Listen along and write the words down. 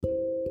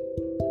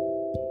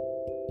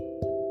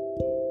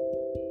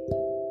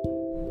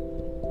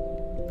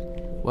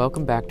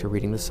Welcome back to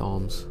Reading the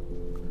Psalms.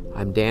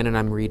 I'm Dan and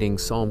I'm reading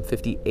Psalm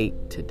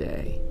 58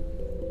 today.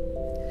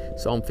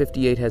 Psalm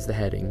 58 has the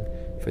heading,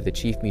 For the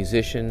Chief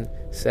Musician,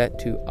 set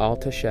to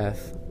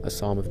Altasheth, a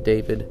Psalm of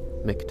David,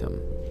 Miktam.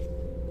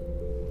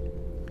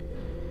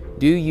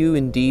 Do you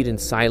indeed in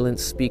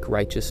silence speak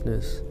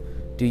righteousness?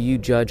 Do you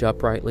judge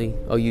uprightly,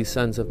 O you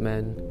sons of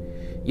men?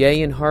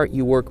 Yea, in heart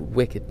you work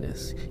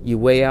wickedness. You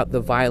weigh out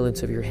the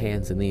violence of your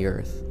hands in the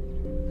earth.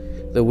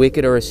 The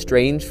wicked are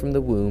estranged from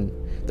the womb.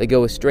 They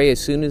go astray as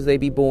soon as they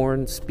be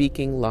born,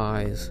 speaking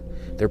lies.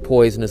 Their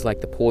poison is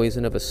like the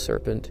poison of a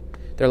serpent.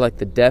 They're like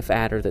the deaf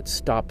adder that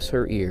stops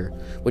her ear,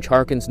 which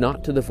hearkens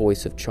not to the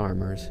voice of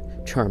charmers,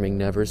 charming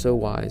never so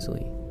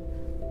wisely.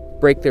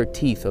 Break their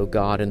teeth, O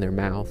God, in their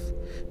mouth.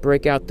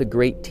 Break out the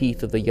great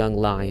teeth of the young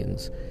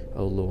lions,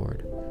 O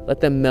Lord. Let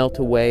them melt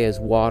away as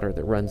water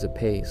that runs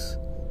apace.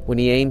 When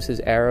he aims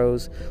his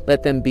arrows,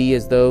 let them be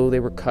as though they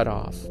were cut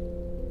off.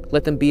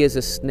 Let them be as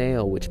a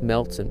snail which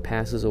melts and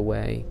passes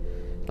away,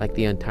 like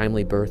the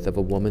untimely birth of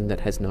a woman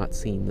that has not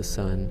seen the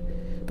sun.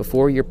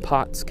 Before your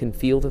pots can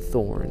feel the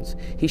thorns,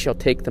 he shall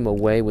take them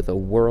away with a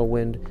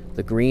whirlwind,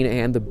 the green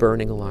and the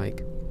burning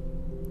alike.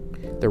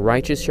 The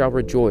righteous shall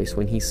rejoice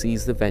when he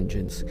sees the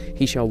vengeance.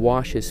 He shall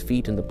wash his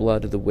feet in the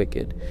blood of the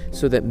wicked,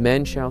 so that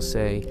men shall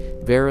say,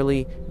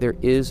 Verily, there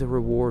is a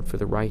reward for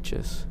the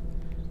righteous.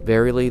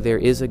 Verily, there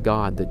is a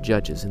God that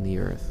judges in the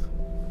earth.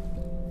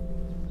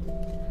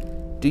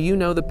 Do you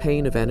know the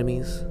pain of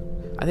enemies?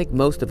 I think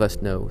most of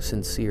us know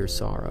sincere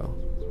sorrow.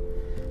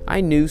 I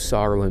knew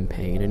sorrow and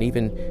pain, and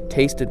even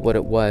tasted what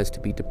it was to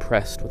be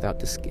depressed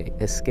without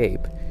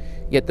escape,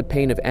 yet the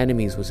pain of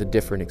enemies was a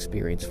different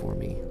experience for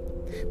me.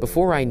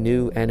 Before I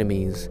knew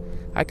enemies,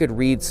 I could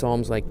read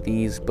psalms like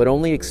these, but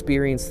only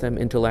experience them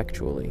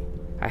intellectually.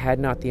 I had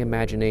not the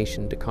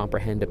imagination to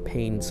comprehend a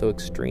pain so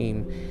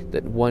extreme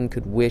that one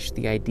could wish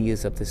the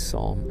ideas of this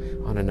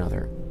psalm on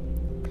another.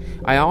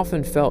 I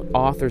often felt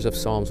authors of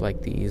psalms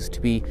like these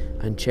to be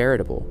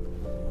uncharitable,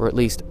 or at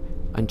least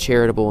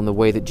uncharitable in the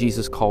way that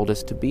Jesus called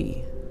us to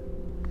be.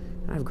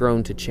 I've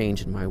grown to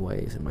change in my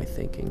ways and my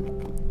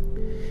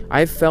thinking.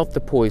 I have felt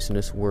the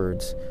poisonous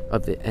words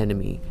of the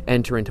enemy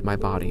enter into my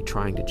body,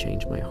 trying to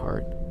change my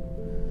heart.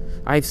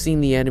 I have seen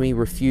the enemy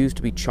refuse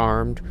to be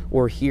charmed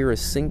or hear a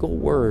single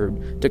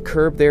word to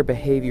curb their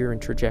behavior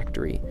and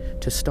trajectory,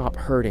 to stop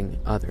hurting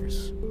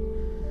others.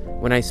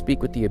 When I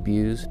speak with the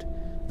abused,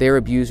 their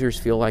abusers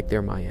feel like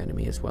they're my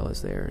enemy as well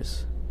as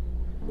theirs.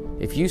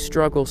 If you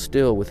struggle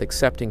still with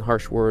accepting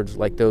harsh words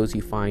like those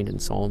you find in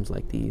psalms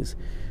like these,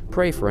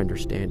 pray for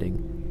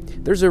understanding.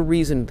 There's a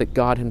reason that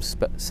God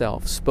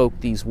himself spoke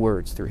these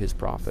words through his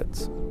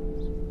prophets.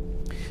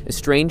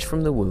 Estranged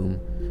from the womb,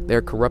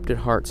 their corrupted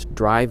hearts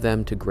drive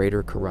them to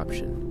greater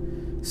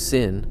corruption.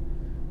 Sin,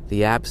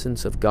 the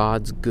absence of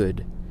God's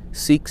good,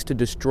 seeks to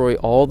destroy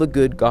all the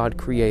good God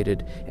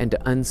created and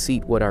to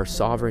unseat what our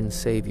sovereign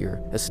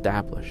Savior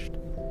established.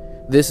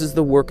 This is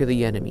the work of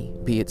the enemy,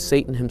 be it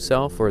Satan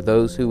himself or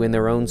those who in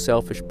their own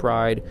selfish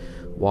pride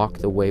walk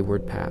the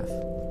wayward path.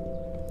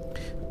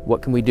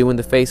 What can we do in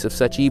the face of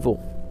such evil?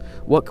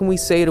 What can we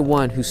say to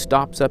one who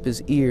stops up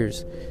his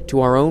ears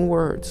to our own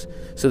words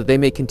so that they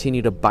may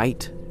continue to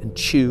bite and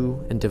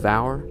chew and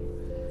devour?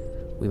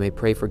 We may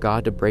pray for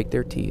God to break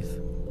their teeth,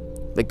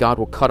 that God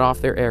will cut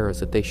off their arrows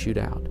that they shoot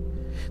out,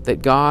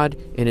 that God,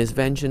 in his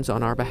vengeance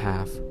on our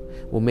behalf,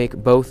 will make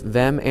both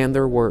them and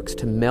their works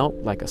to melt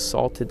like a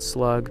salted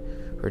slug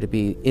or to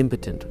be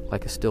impotent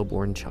like a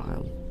stillborn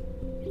child.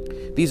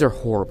 These are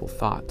horrible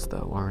thoughts,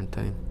 though, aren't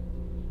they?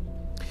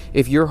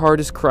 If your heart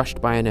is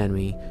crushed by an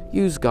enemy,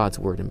 use God's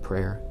word in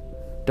prayer.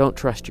 Don't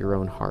trust your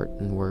own heart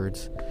and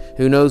words.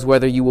 Who knows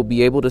whether you will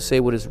be able to say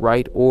what is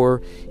right,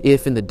 or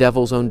if in the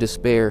devil's own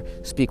despair,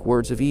 speak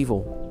words of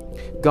evil.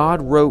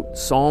 God wrote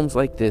psalms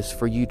like this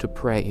for you to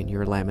pray in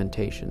your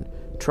lamentation.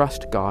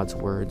 Trust God's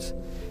words,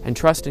 and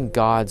trust in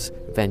God's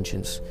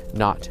vengeance,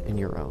 not in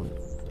your own.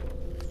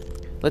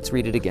 Let's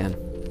read it again.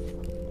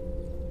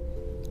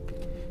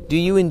 Do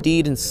you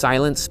indeed in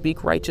silence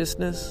speak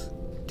righteousness?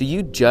 Do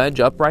you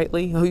judge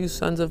uprightly, O you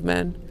sons of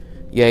men?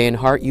 Yea, in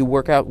heart you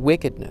work out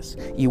wickedness.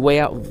 You weigh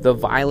out the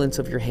violence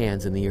of your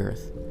hands in the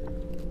earth.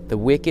 The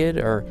wicked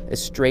are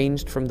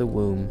estranged from the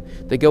womb.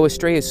 They go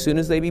astray as soon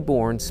as they be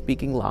born,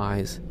 speaking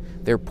lies.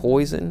 Their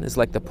poison is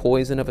like the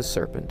poison of a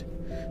serpent.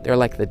 They are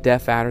like the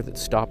deaf adder that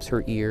stops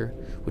her ear,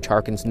 which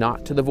hearkens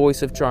not to the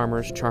voice of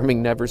charmers,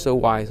 charming never so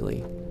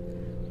wisely.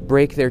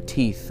 Break their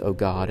teeth, O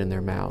God, in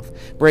their mouth.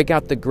 Break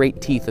out the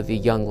great teeth of the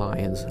young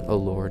lions, O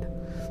Lord.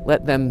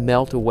 Let them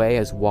melt away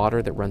as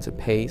water that runs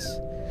apace.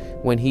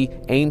 When he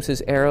aims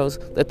his arrows,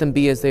 let them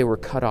be as they were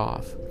cut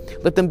off.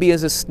 Let them be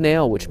as a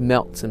snail which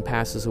melts and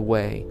passes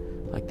away,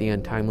 like the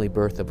untimely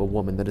birth of a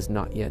woman that has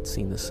not yet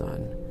seen the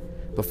sun.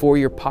 Before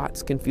your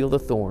pots can feel the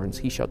thorns,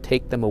 he shall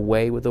take them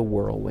away with a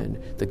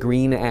whirlwind, the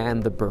green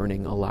and the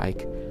burning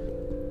alike.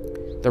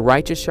 The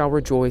righteous shall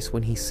rejoice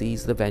when he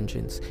sees the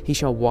vengeance. He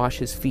shall wash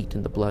his feet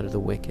in the blood of the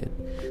wicked,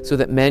 so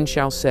that men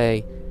shall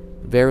say,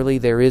 Verily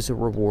there is a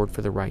reward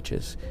for the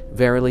righteous.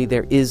 Verily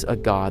there is a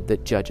God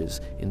that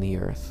judges in the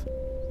earth.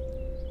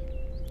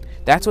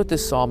 That's what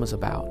this psalm is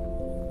about.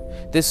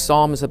 This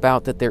psalm is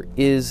about that there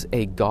is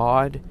a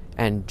God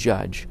and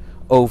judge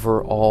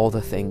over all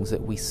the things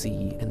that we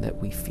see and that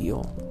we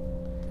feel.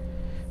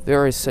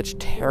 There is such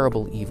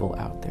terrible evil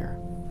out there.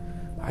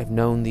 I've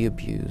known the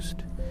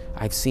abused.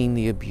 I've seen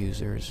the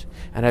abusers.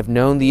 And I've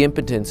known the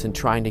impotence in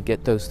trying to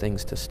get those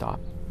things to stop.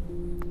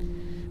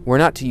 We're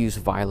not to use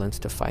violence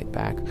to fight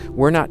back.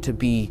 We're not to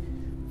be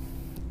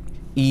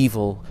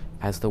evil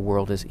as the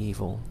world is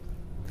evil.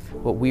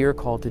 What we are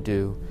called to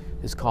do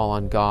is call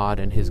on God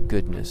and His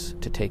goodness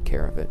to take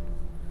care of it.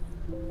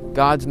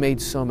 God's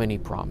made so many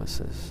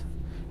promises,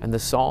 and the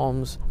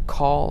Psalms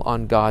call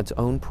on God's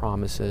own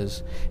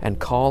promises and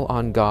call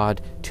on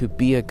God to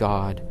be a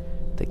God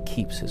that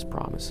keeps His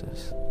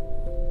promises.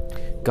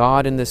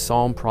 God in this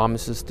psalm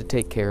promises to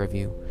take care of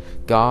you.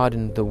 God,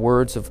 in the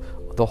words of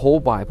the whole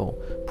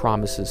Bible,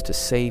 promises to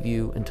save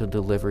you and to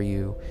deliver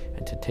you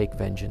and to take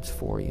vengeance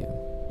for you.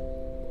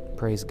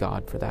 Praise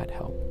God for that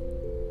help.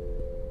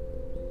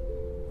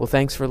 Well,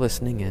 thanks for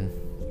listening in.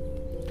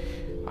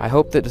 I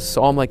hope that a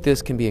psalm like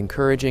this can be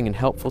encouraging and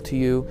helpful to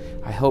you.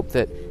 I hope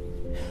that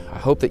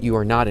you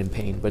are not in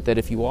pain, but that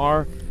if you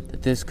are,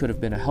 that this could have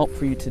been a help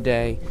for you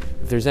today.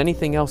 If there's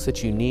anything else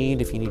that you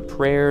need, if you need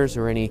prayers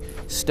or any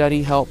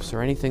study helps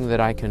or anything that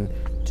I can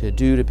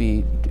do to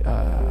be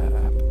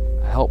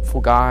a helpful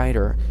guide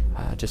or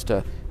just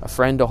a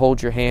friend to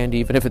hold your hand,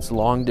 even if it's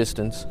long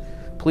distance,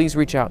 please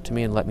reach out to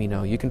me and let me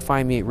know. You can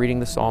find me at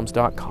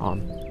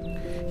readingthepsalms.com.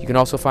 You can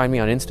also find me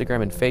on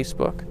Instagram and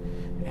Facebook,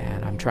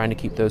 and I'm trying to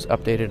keep those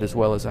updated as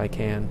well as I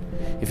can.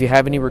 If you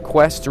have any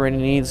requests or any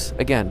needs,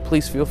 again,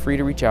 please feel free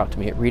to reach out to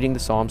me at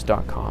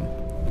readingthepsalms.com.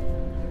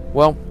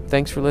 Well,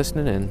 thanks for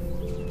listening in,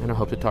 and I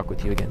hope to talk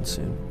with you again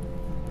soon.